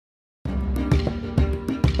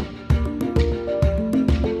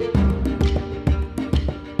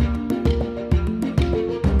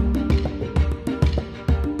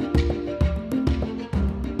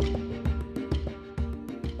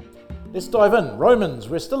Let's dive in. Romans.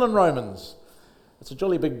 We're still in Romans. It's a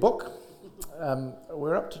jolly big book.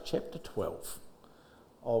 We're up to chapter 12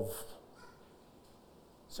 of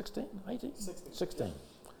 16, 18? 16.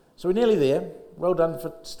 So we're nearly there. Well done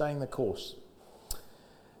for staying the course.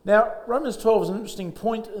 Now, Romans 12 is an interesting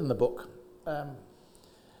point in the book.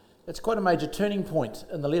 It's quite a major turning point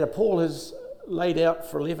in the letter. Paul has laid out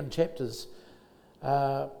for 11 chapters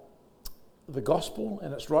the gospel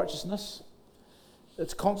and its righteousness,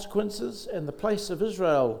 its consequences, and the place of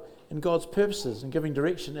Israel in God's purposes and giving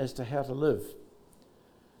direction as to how to live.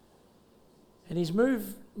 And he's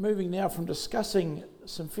moving now from discussing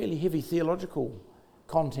some fairly heavy theological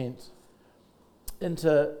content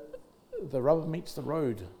into the rubber meets the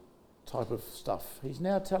road type of stuff. He's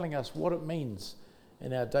now telling us what it means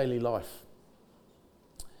in our daily life.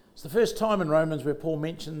 It's the first time in Romans where Paul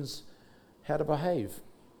mentions how to behave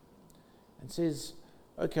and says,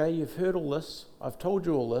 okay, you've heard all this, I've told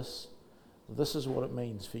you all this, this is what it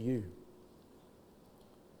means for you.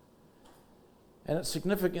 And it's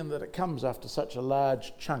significant that it comes after such a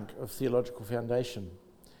large chunk of theological foundation.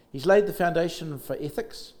 He's laid the foundation for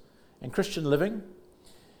ethics and Christian living,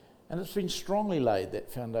 and it's been strongly laid,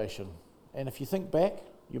 that foundation. And if you think back,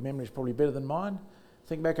 your memory is probably better than mine,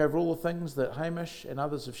 think back over all the things that Hamish and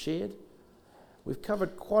others have shared, we've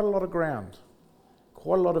covered quite a lot of ground,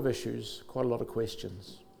 quite a lot of issues, quite a lot of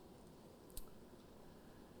questions.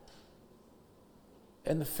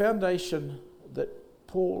 And the foundation that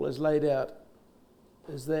Paul has laid out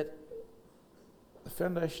is that the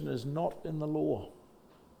foundation is not in the law,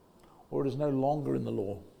 or it is no longer in the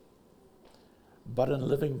law, but in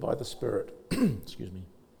living by the Spirit, excuse me,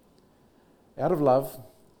 out of love,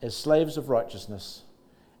 as slaves of righteousness,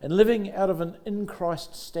 and living out of an in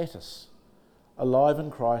Christ status, alive in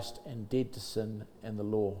Christ and dead to sin and the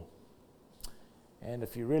law. And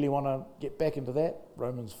if you really want to get back into that,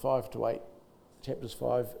 Romans 5 to 8, chapters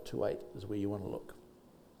 5 to 8 is where you want to look.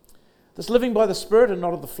 This living by the Spirit and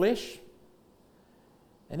not of the flesh.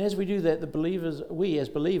 And as we do that, we as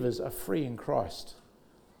believers are free in Christ,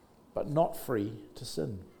 but not free to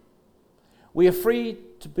sin. We are free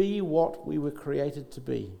to be what we were created to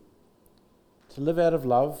be, to live out of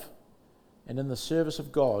love and in the service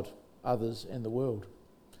of God, others, and the world.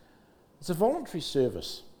 It's a voluntary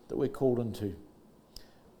service that we're called into,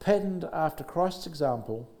 patterned after Christ's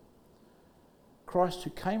example, Christ who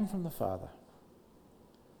came from the Father,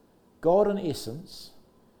 God in essence,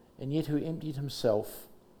 and yet who emptied himself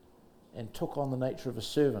and took on the nature of a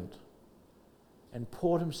servant and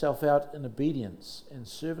poured himself out in obedience and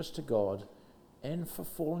service to God and for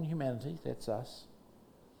fallen humanity, that's us,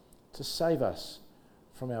 to save us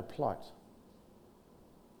from our plight.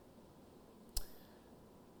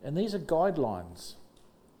 And these are guidelines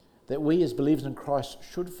that we as believers in Christ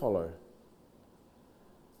should follow.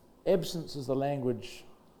 Absence is the language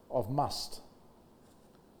of must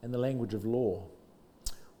and the language of law.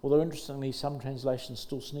 Although interestingly, some translations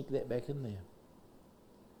still sneak that back in there.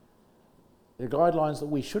 They're guidelines that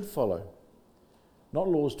we should follow, not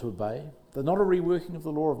laws to obey. They're not a reworking of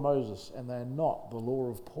the law of Moses, and they're not the law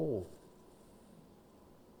of Paul.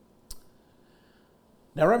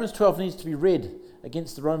 Now, Romans 12 needs to be read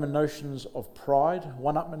against the Roman notions of pride,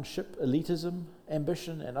 one-upmanship, elitism,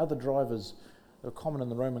 ambition, and other drivers that are common in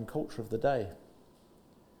the Roman culture of the day.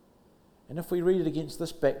 And if we read it against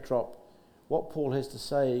this backdrop, what Paul has to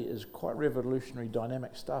say is quite revolutionary,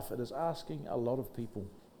 dynamic stuff. It is asking a lot of people.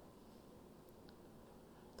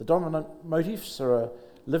 The dominant motifs are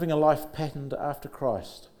living a life patterned after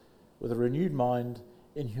Christ, with a renewed mind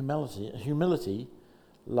in humility,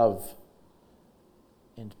 love,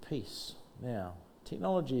 and peace. Now,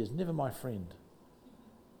 technology is never my friend.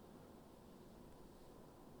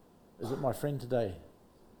 Is it my friend today?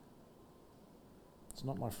 It's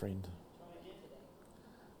not my friend.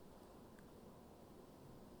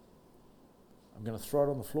 I'm going to throw it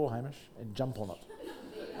on the floor, Hamish, and jump on it.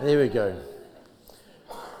 There we go.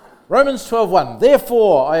 Romans 12:1.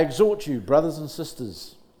 Therefore, I exhort you, brothers and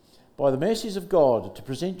sisters, by the mercies of God, to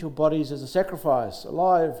present your bodies as a sacrifice,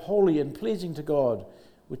 alive, holy, and pleasing to God,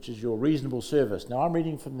 which is your reasonable service. Now, I'm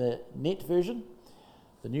reading from the Net version,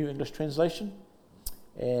 the New English Translation,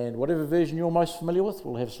 and whatever version you're most familiar with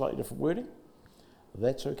will have slightly different wording.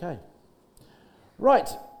 That's okay. Right,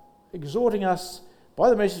 exhorting us by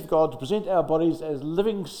the mercies of God to present our bodies as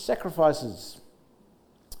living sacrifices.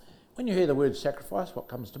 When you hear the word sacrifice, what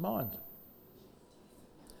comes to mind?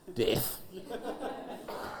 Death.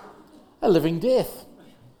 A living death.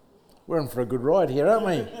 We're in for a good ride here, aren't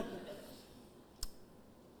we?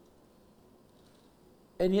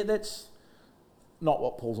 And yet that's not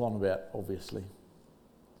what Paul's on about, obviously.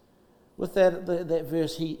 With that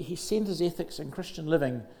verse, he centers ethics and Christian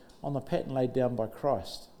living on the pattern laid down by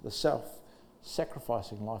Christ, the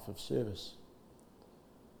self-sacrificing life of service.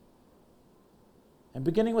 And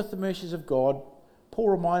beginning with the mercies of God, Paul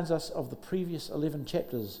reminds us of the previous 11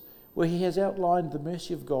 chapters where he has outlined the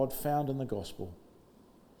mercy of God found in the gospel.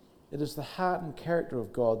 It is the heart and character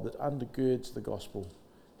of God that undergirds the gospel,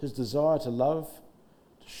 his desire to love,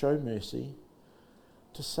 to show mercy,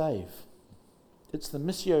 to save. It's the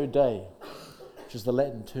Missio Dei, which is the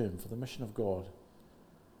Latin term for the mission of God,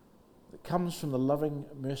 that comes from the loving,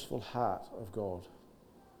 merciful heart of God.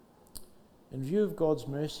 In view of God's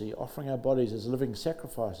mercy, offering our bodies as living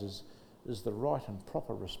sacrifices is the right and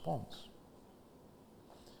proper response.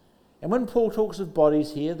 And when Paul talks of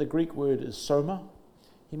bodies here, the Greek word is soma.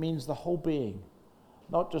 He means the whole being,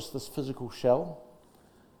 not just this physical shell.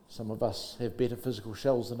 Some of us have better physical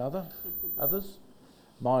shells than others.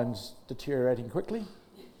 Mine's deteriorating quickly,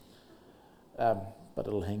 but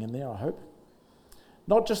it'll hang in there, I hope.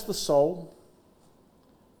 Not just the soul,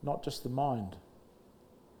 not just the mind.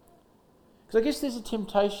 Because I guess there's a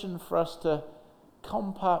temptation for us to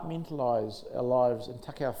compartmentalise our lives and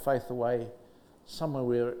tuck our faith away somewhere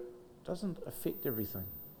where it doesn't affect everything.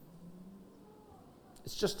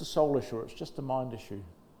 It's just a soul issue, or it's just a mind issue.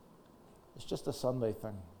 It's just a Sunday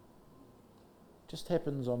thing. It just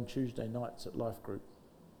happens on Tuesday nights at Life Group.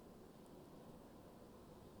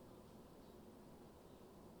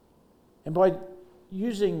 And by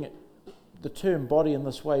using the term body in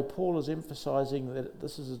this way, Paul is emphasising that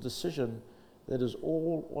this is a decision that is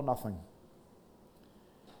all or nothing.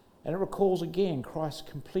 And it recalls again Christ's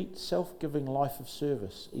complete self-giving life of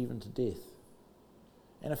service, even to death,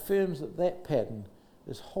 and affirms that that pattern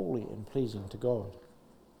is holy and pleasing to God.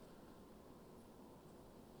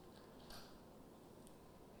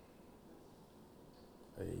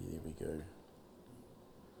 There we go.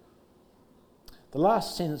 The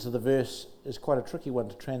last sentence of the verse is quite a tricky one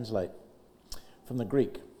to translate from the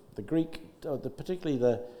Greek. Particularly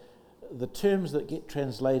the terms that get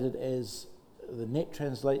translated as, the net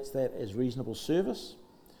translates that as reasonable service.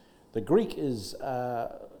 The Greek is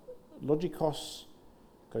logikos,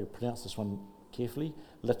 got to pronounce this one carefully,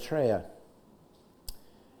 latreia.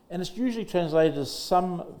 And it's usually translated as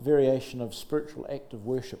some variation of spiritual act of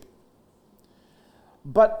worship.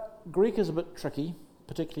 But Greek is a bit tricky,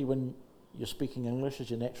 particularly when you're speaking English as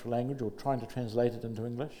your natural language or trying to translate it into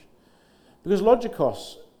English. Because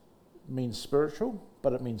logikos means spiritual,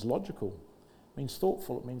 but it means logical. It means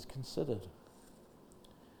thoughtful, it means considered.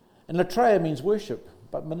 And latreia means worship,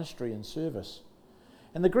 but ministry and service.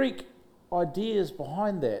 And the Greek ideas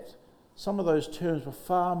behind that, some of those terms were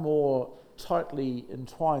far more tightly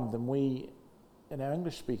entwined than we in our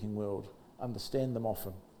English-speaking world understand them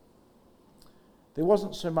often. There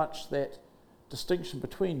wasn't so much that distinction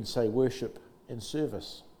between, say, worship and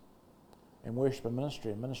service, and worship and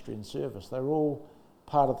ministry and service. They were all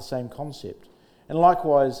part of the same concept. And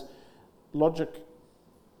likewise, logic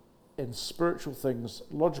and spiritual things,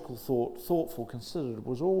 logical thought, thoughtful, considered,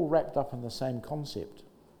 was all wrapped up in the same concept.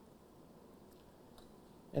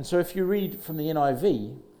 And so if you read from the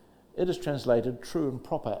NIV, it is translated true and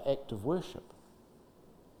proper act of worship.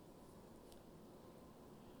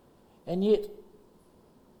 And yet,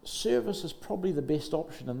 service is probably the best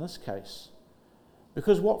option in this case,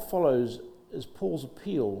 because what follows is Paul's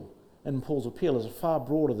appeal, and Paul's appeal is far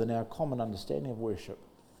broader than our common understanding of worship.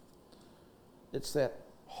 It's that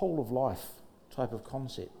whole of life type of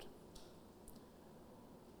concept.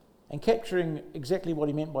 And capturing exactly what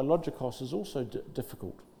he meant by logikos is also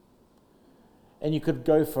difficult. And you could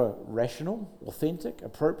go for rational, authentic,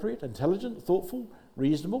 appropriate, intelligent, thoughtful,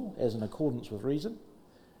 reasonable, as in accordance with reason,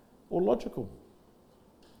 or logical.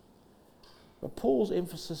 But Paul's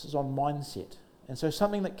emphasis is on mindset, and so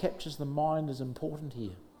something that captures the mind is important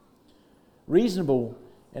here. Reasonable,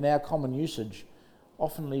 in our common usage,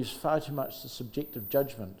 often leaves far too much to subjective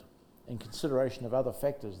judgment and consideration of other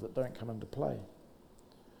factors that don't come into play.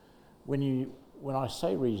 When I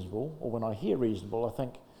say reasonable, or when I hear reasonable, I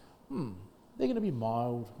think, they're going to be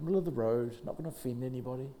mild, middle of the road, not going to offend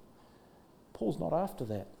anybody. Paul's not after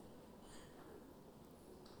that.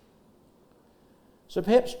 So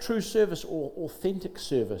perhaps true service or authentic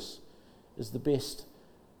service is the best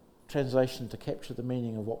translation to capture the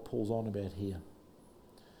meaning of what Paul's on about here.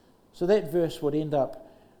 So that verse would end up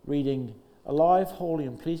reading, alive, holy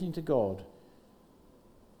and pleasing to God,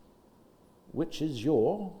 which is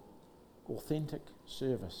your authentic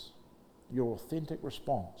service, your authentic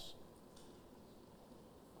response.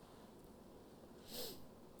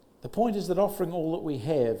 The point is that offering all that we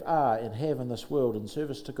are and have in this world in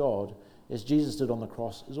service to God, as Jesus did on the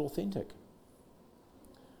cross, is authentic.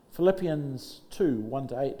 Philippians 2,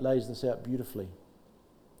 1-8 lays this out beautifully.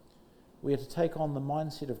 We are to take on the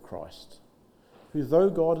mindset of Christ, who though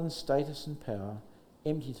God in status and power,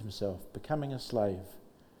 emptied himself, becoming a slave,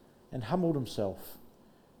 and humbled himself,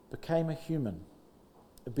 became a human,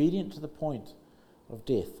 obedient to the point of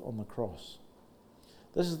death on the cross.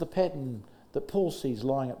 This is the pattern that Paul sees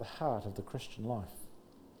lying at the heart of the Christian life.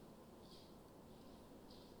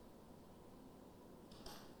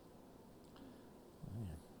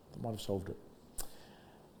 That might have solved it.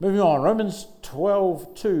 Moving on, Romans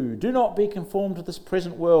 12:2. Do not be conformed to this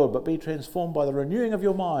present world, but be transformed by the renewing of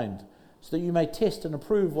your mind, so that you may test and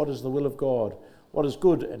approve what is the will of God, what is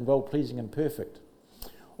good and well-pleasing and perfect.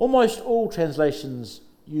 Almost all translations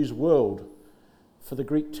use world for the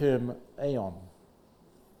Greek term aeon.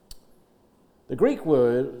 The Greek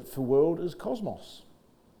word for world is cosmos,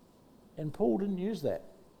 and Paul didn't use that.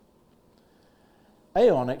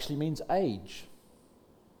 Aeon actually means age.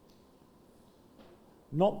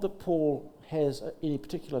 Not that Paul has any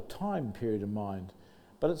particular time period in mind,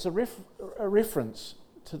 but it's a reference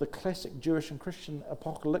to the classic Jewish and Christian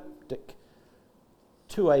apocalyptic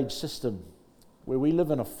two-age system, where we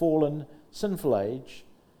live in a fallen, sinful age,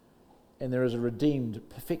 and there is a redeemed,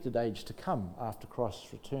 perfected age to come after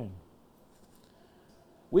Christ's return.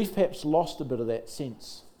 We've perhaps lost a bit of that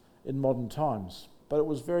sense in modern times, but it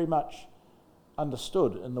was very much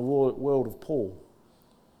understood in the world of Paul,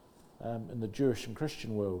 in the Jewish and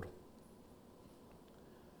Christian world.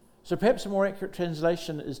 So perhaps a more accurate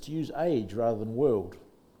translation is to use age rather than world,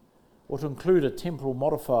 or to include a temporal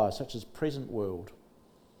modifier such as present world.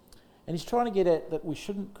 And he's trying to get at that we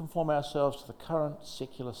shouldn't conform ourselves to the current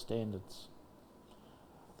secular standards.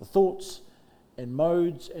 The thoughts and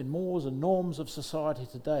modes and mores and norms of society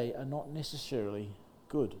today are not necessarily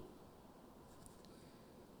good.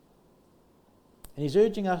 And he's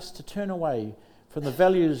urging us to turn away from the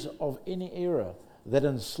values of any era that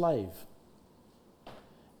enslave,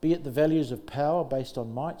 be it the values of power based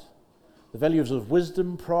on might, the values of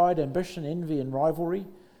wisdom, pride, ambition, envy and rivalry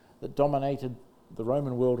that dominated the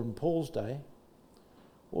Roman world in Paul's day,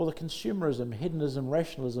 or the consumerism, hedonism,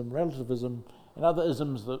 rationalism, relativism and other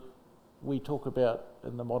isms that we talk about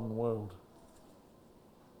in the modern world.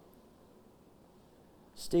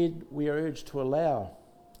 Instead, we are urged to allow,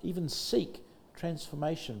 even seek,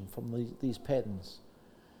 transformation from these patterns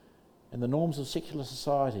and the norms of secular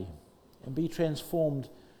society, and be transformed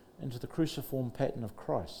into the cruciform pattern of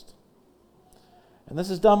Christ. And this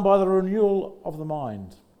is done by the renewal of the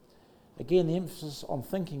mind. Again, the emphasis on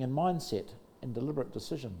thinking and mindset and deliberate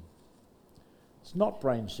decision. It's not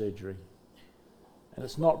brain surgery, and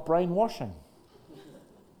it's not brainwashing.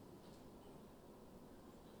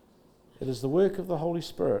 It is the work of the Holy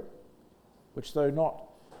Spirit, which, though not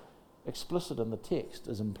explicit in the text,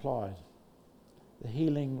 is implied. The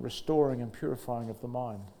healing, restoring and purifying of the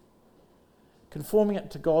mind. Conforming it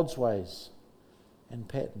to God's ways and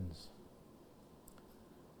patterns.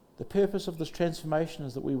 The purpose of this transformation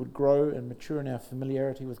is that we would grow and mature in our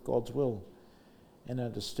familiarity with God's will and our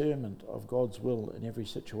discernment of God's will in every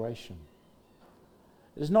situation.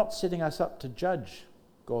 It is not setting us up to judge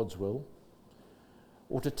God's will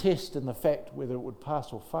or to test in the fact whether it would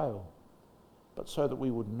pass or fail, but so that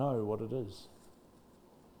we would know what it is.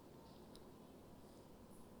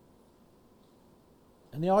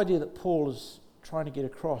 And the idea that Paul is trying to get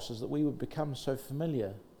across is that we would become so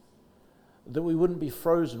familiar that we wouldn't be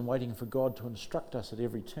frozen waiting for God to instruct us at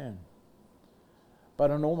every turn. But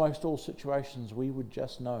in almost all situations, we would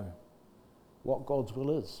just know what God's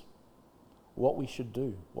will is, what we should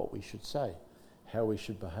do, what we should say, how we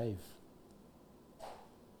should behave.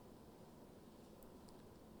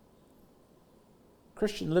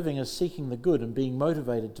 Christian living is seeking the good and being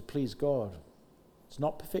motivated to please God. It's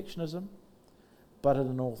not perfectionism, but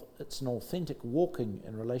it's an authentic walking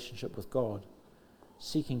in relationship with God,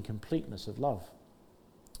 seeking completeness of love.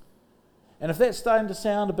 And if that's starting to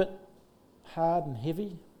sound a bit hard and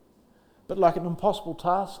heavy, but like an impossible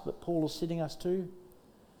task that Paul is setting us to,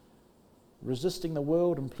 resisting the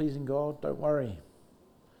world and pleasing God, don't worry.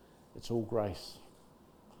 It's all grace.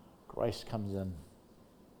 Grace comes in.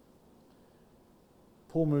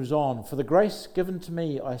 Paul moves on. By the grace given to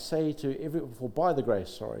me, I say to every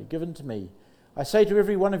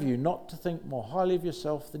one of you not to think more highly of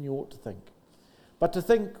yourself than you ought to think, but to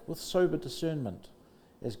think with sober discernment,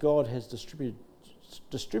 as God has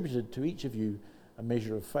distributed to each of you a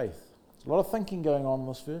measure of faith. There's a lot of thinking going on in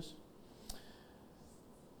this verse.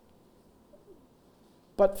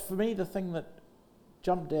 But for me, the thing that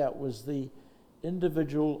jumped out was the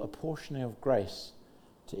individual apportioning of grace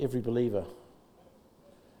to every believer.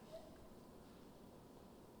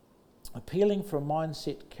 appealing for a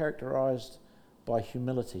mindset characterized by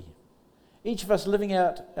humility. Each of us living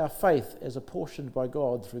out our faith as apportioned by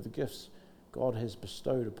God through the gifts God has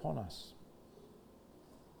bestowed upon us.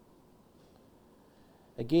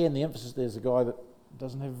 Again, the emphasis there's a guy that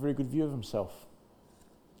doesn't have a very good view of himself.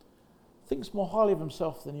 Thinks more highly of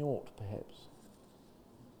himself than he ought, perhaps.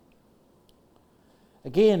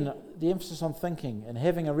 Again, the emphasis on thinking and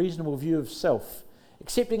having a reasonable view of self,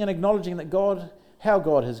 accepting and acknowledging that how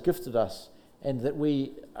God has gifted us, and that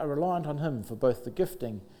we are reliant on Him for both the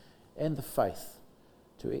gifting and the faith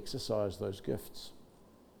to exercise those gifts.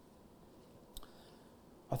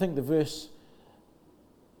 I think the verse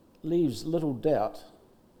leaves little doubt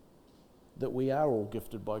that we are all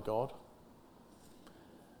gifted by God.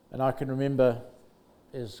 And I can remember,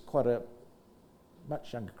 as quite a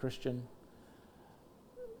much younger Christian,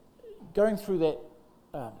 going through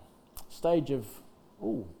that stage of,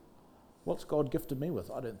 what's God gifted me with?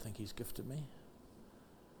 I don't think He's gifted me.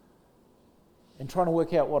 And trying to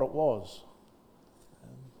work out what it was.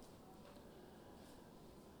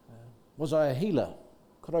 Was I a healer?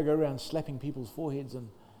 Could I go around slapping people's foreheads and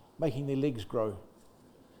making their legs grow?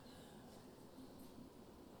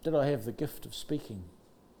 Did I have the gift of speaking?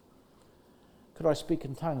 Could I speak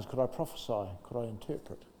in tongues? Could I prophesy? Could I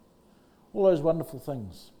interpret? All those wonderful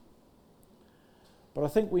things. But I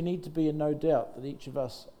think we need to be in no doubt that each of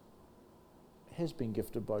us has been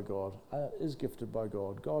gifted by God, is gifted by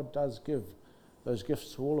God. God does give those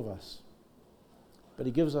gifts to all of us. But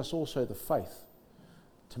He gives us also the faith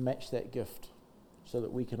to match that gift so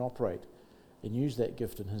that we can operate and use that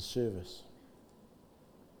gift in His service.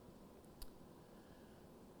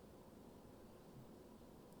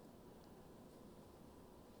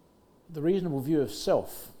 The reasonable view of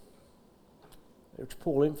self, which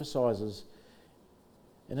Paul emphasises,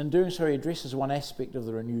 and in doing so he addresses one aspect of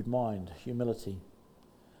the renewed mind, humility.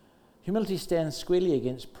 Humility stands squarely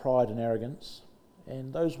against pride and arrogance,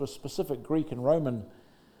 and those were specific Greek and Roman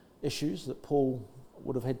issues that Paul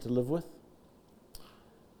would have had to live with.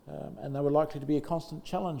 And they were likely to be a constant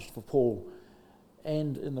challenge for Paul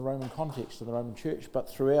and in the Roman context, in the Roman church, but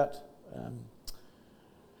throughout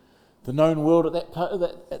the known world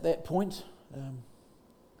at that point.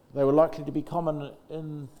 They were likely to be common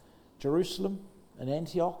in Jerusalem, in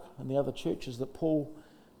Antioch, and the other churches that Paul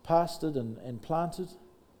pastored and planted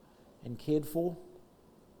and cared for.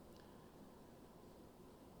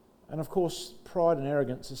 And of course, pride and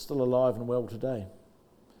arrogance is still alive and well today.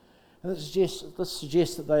 And this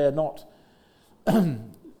suggests that they are not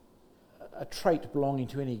a trait belonging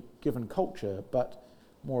to any given culture, but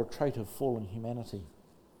more a trait of fallen humanity,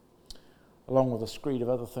 along with a screed of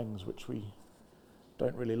other things which we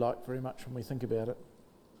don't really like very much when we think about it.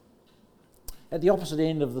 At the opposite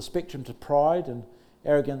end of the spectrum to pride and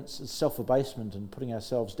arrogance is self-abasement and putting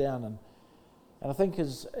ourselves down. And I think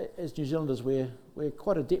as New Zealanders we're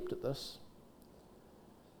quite adept at this.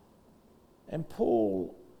 And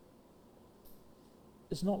Paul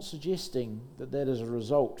is not suggesting that is a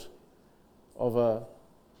result of a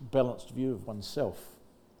balanced view of oneself,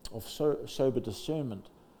 of sober discernment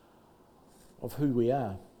of who we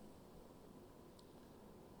are.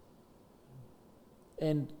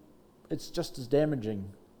 And it's just as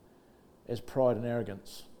damaging as pride and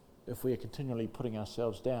arrogance if we are continually putting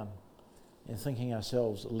ourselves down and thinking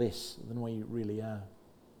ourselves less than we really are.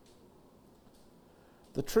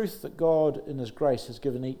 The truth that God in His grace has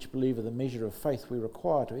given each believer the measure of faith we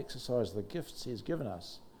require to exercise the gifts He has given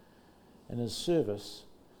us in His service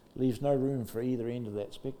leaves no room for either end of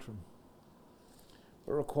that spectrum.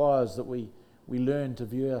 It requires that we learn to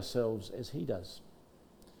view ourselves as He does.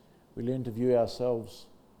 We learn to view ourselves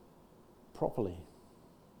properly,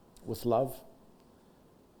 with love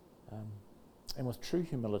and with true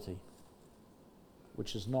humility,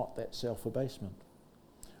 which is not that self-abasement.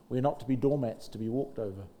 We're not to be doormats to be walked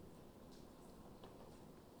over.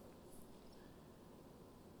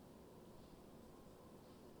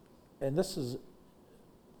 And this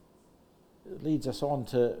leads us on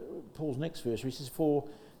to Paul's next verse, where he says, "For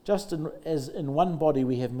just as in one body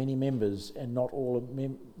we have many members, and not all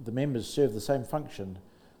the members serve the same function,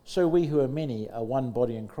 so we who are many are one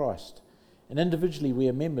body in Christ, and individually we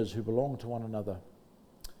are members who belong to one another."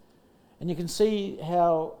 And you can see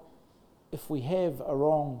how, if we have a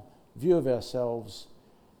wrong view of ourselves,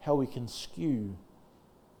 how we can skew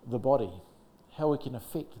the body, how we can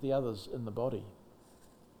affect the others in the body.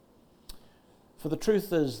 For the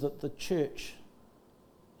truth is that the church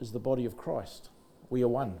is the body of Christ. We are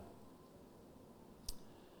one.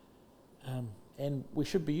 And we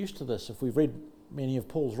should be used to this. If we've read many of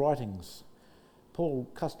Paul's writings, Paul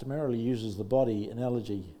customarily uses the body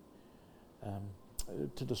analogy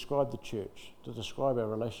to describe the church, to describe our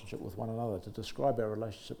relationship with one another, to describe our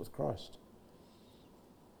relationship with Christ.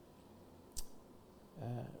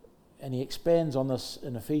 And he expands on this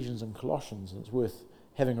in Ephesians and Colossians, and it's worth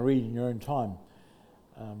having a read in your own time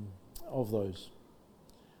of those.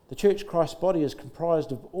 The church, Christ's body, is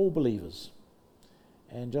comprised of all believers.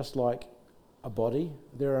 And just like a body,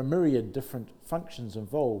 there are a myriad different functions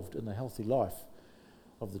involved in the healthy life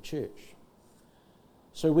of the church.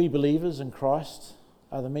 So we believers in Christ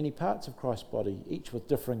are the many parts of Christ's body, each with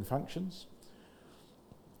differing functions,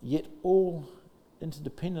 yet all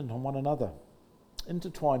interdependent on one another,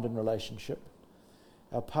 intertwined in relationship,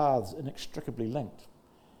 our paths inextricably linked.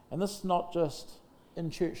 And this is not just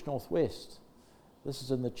in Church Northwest. This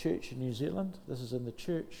is in the church in New Zealand. This is in the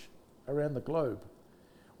church around the globe.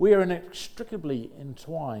 We are inextricably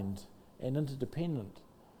entwined and interdependent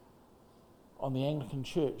on the Anglican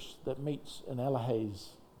Church that meets in Allihays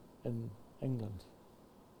in England.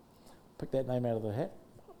 Pick that name out of the hat,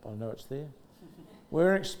 I know it's there.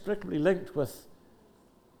 We're inextricably linked with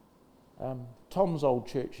Tom's old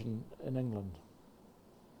church in England,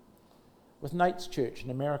 with Nate's church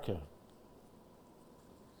in America,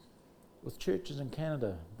 with churches in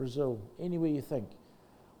Canada, Brazil, anywhere you think.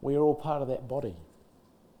 We are all part of that body.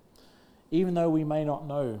 Even though we may not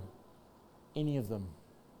know any of them.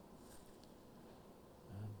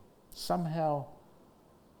 Somehow,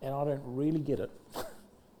 and I don't really get it,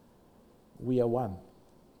 we are one.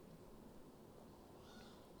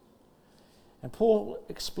 And Paul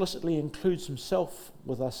explicitly includes himself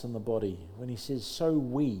with us in the body when he says, so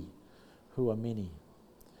we who are many.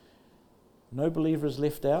 No believer is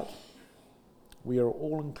left out. We are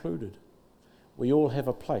all included. We all have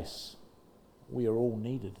a place. We are all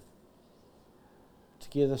needed.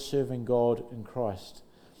 Together serving God in Christ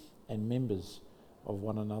and members of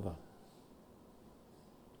one another.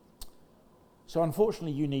 So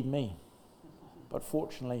unfortunately you need me, but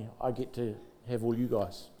fortunately I get to have all you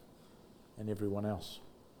guys and everyone else.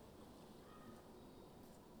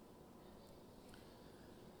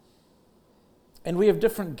 And we have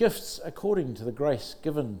different gifts according to the grace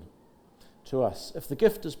given to us. If the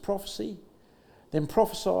gift is prophecy, then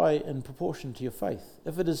prophesy in proportion to your faith.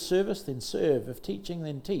 If it is service, then serve. If teaching,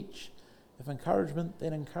 then teach. If encouragement,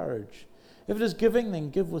 then encourage. If it is giving, then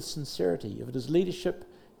give with sincerity. If it is leadership,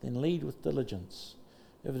 then lead with diligence.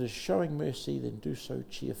 If it is showing mercy, then do so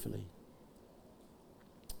cheerfully.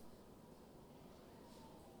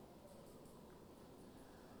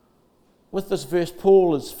 With this verse,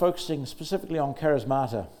 Paul is focusing specifically on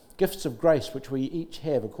charismata, gifts of grace which we each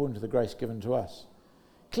have according to the grace given to us.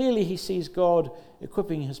 Clearly he sees God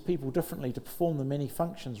equipping his people differently to perform the many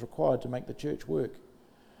functions required to make the church work,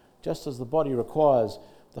 just as the body requires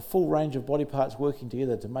the full range of body parts working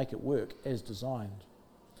together to make it work as designed.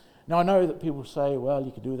 Now I know that people say, well,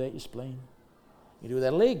 you can do without your spleen, you can do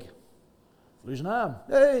without a leg, lose an arm,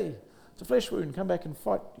 hey, it's a flesh wound, come back and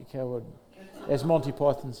fight, you coward, as Monty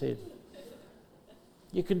Python said.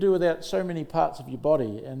 You can do without so many parts of your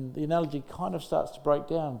body, and the analogy kind of starts to break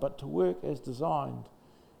down, but to work as designed,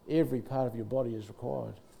 every part of your body is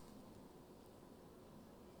required.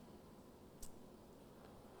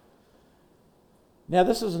 Now,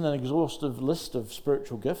 this isn't an exhaustive list of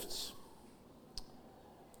spiritual gifts.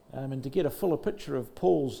 And to get a fuller picture of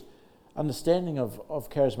Paul's understanding of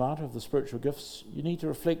charismata, of the spiritual gifts, you need to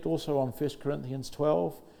reflect also on 1 Corinthians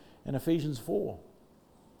 12 and Ephesians 4.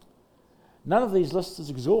 None of these lists is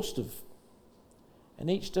exhaustive, and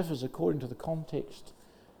each differs according to the context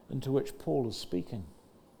into which Paul is speaking.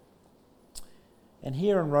 And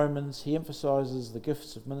here in Romans, he emphasises the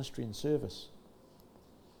gifts of ministry and service.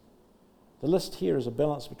 The list here is a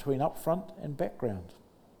balance between upfront and background,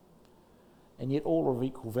 and yet all of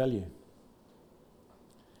equal value.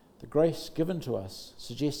 The grace given to us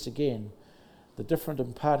suggests again the different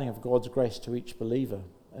imparting of God's grace to each believer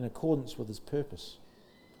in accordance with his purpose.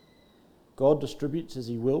 God distributes as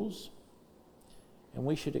he wills, and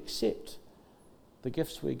we should accept the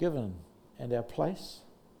gifts we're given and our place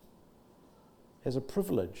as a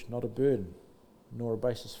privilege, not a burden, nor a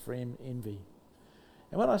basis for envy.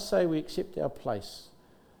 And when I say we accept our place,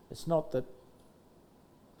 it's not that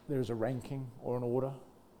there is a ranking or an order,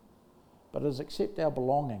 but it is accept our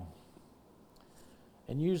belonging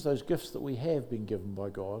and use those gifts that we have been given by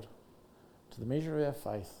God to the measure of our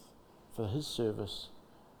faith for his service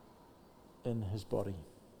in his body.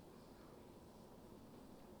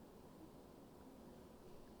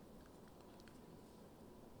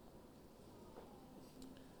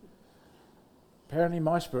 Apparently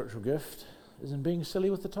my spiritual gift is in being silly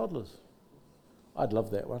with the toddlers. I'd love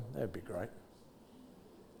that one. That'd be great.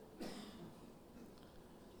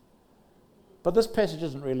 But this passage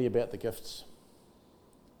isn't really about the gifts,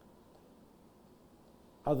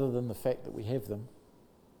 other than the fact that we have them.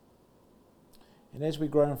 And as we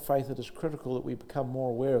grow in faith, it is critical that we become more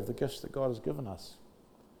aware of the gifts that God has given us.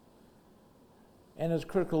 And it's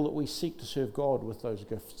critical that we seek to serve God with those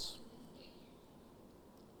gifts.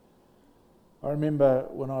 I remember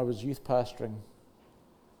when I was youth pastoring,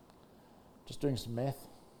 just doing some math,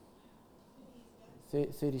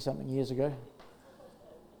 30-something years ago,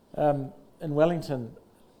 in Wellington,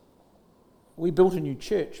 we built a new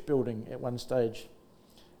church building at one stage.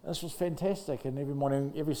 This was fantastic, and every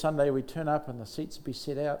morning, every Sunday we'd turn up and the seats would be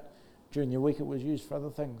set out. During the week it was used for other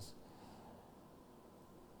things.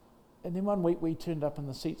 And then one week we turned up and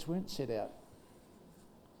the seats weren't set out.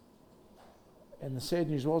 And the sad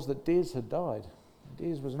news was that Des had died.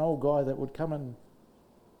 Des was an old guy that would come in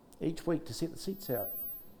each week to set the seats out.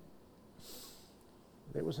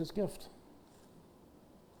 That was his gift.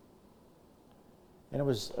 And it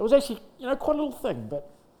was actually, quite a little thing,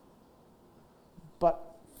 but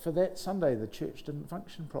for that Sunday the church didn't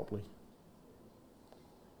function properly.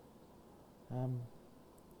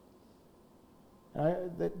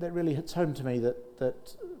 That really hits home to me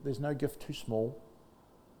that there's no gift too small,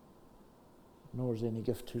 nor is any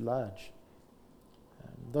gift too large.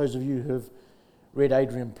 Those of you who have read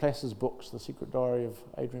Adrian Plass's books, The Secret Diary of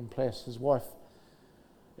Adrian Plass, his wife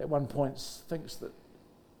at one point thinks that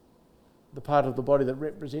the part of the body that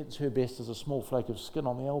represents her best is a small flake of skin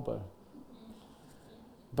on the elbow.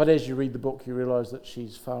 But as you read the book, you realise that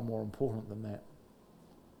she's far more important than that.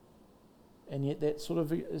 And yet that sort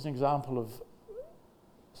of is an example of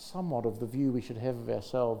somewhat of the view we should have of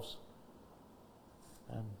ourselves.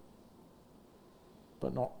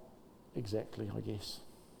 But not exactly, I guess.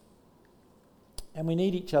 And we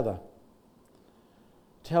need each other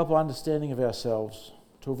to help our understanding of ourselves,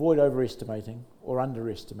 to avoid overestimating or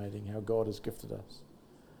underestimating how God has gifted us,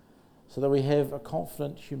 so that we have a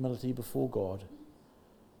confident humility before God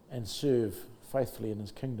and serve faithfully in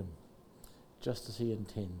His kingdom, just as He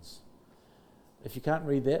intends. If you can't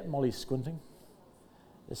read that, Molly's squinting.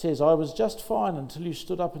 It says, "I was just fine until you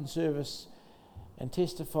stood up in service and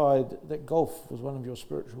testified that golf was one of your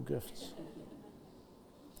spiritual gifts."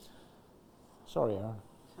 Sorry, Aaron.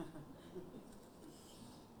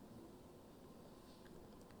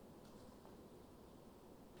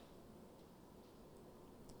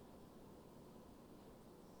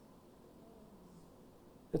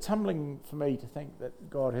 It's humbling for me to think that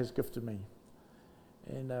God has gifted me.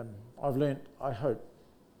 And I've learnt, I hope,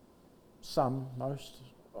 most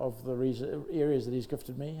of the areas that He's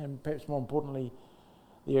gifted me, and perhaps more importantly,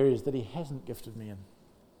 the areas that He hasn't gifted me in.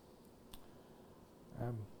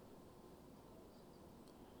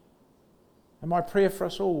 And my prayer for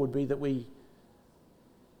us all would be that we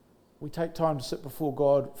take time to sit before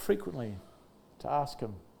God frequently, to ask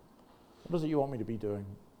Him, what is it you want me to be doing,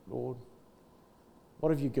 Lord? What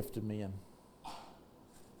have you gifted me in?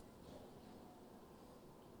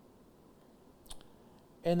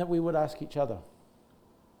 And that we would ask each other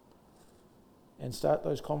and start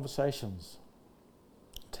those conversations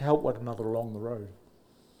to help one another along the road.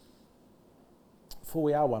 For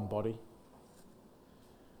we are one body,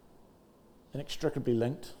 inextricably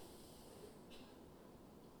linked,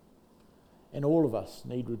 and all of us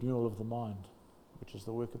need renewal of the mind, which is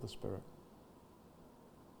the work of the Spirit.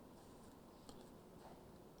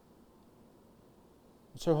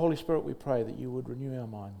 So, Holy Spirit, we pray that you would renew our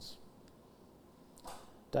minds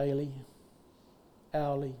daily,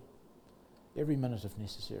 hourly, every minute if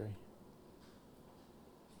necessary.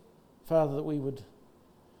 Father, that we would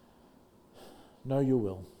know your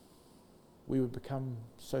will. We would become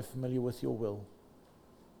so familiar with your will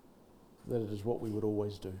that it is what we would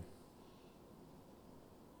always do.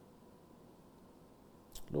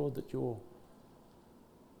 Lord, that your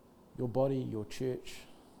body, your church,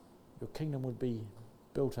 your kingdom would be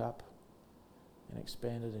built up and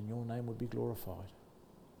expanded, and your name would be glorified.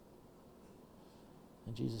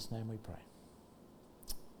 In Jesus' name we pray.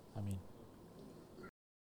 Amen.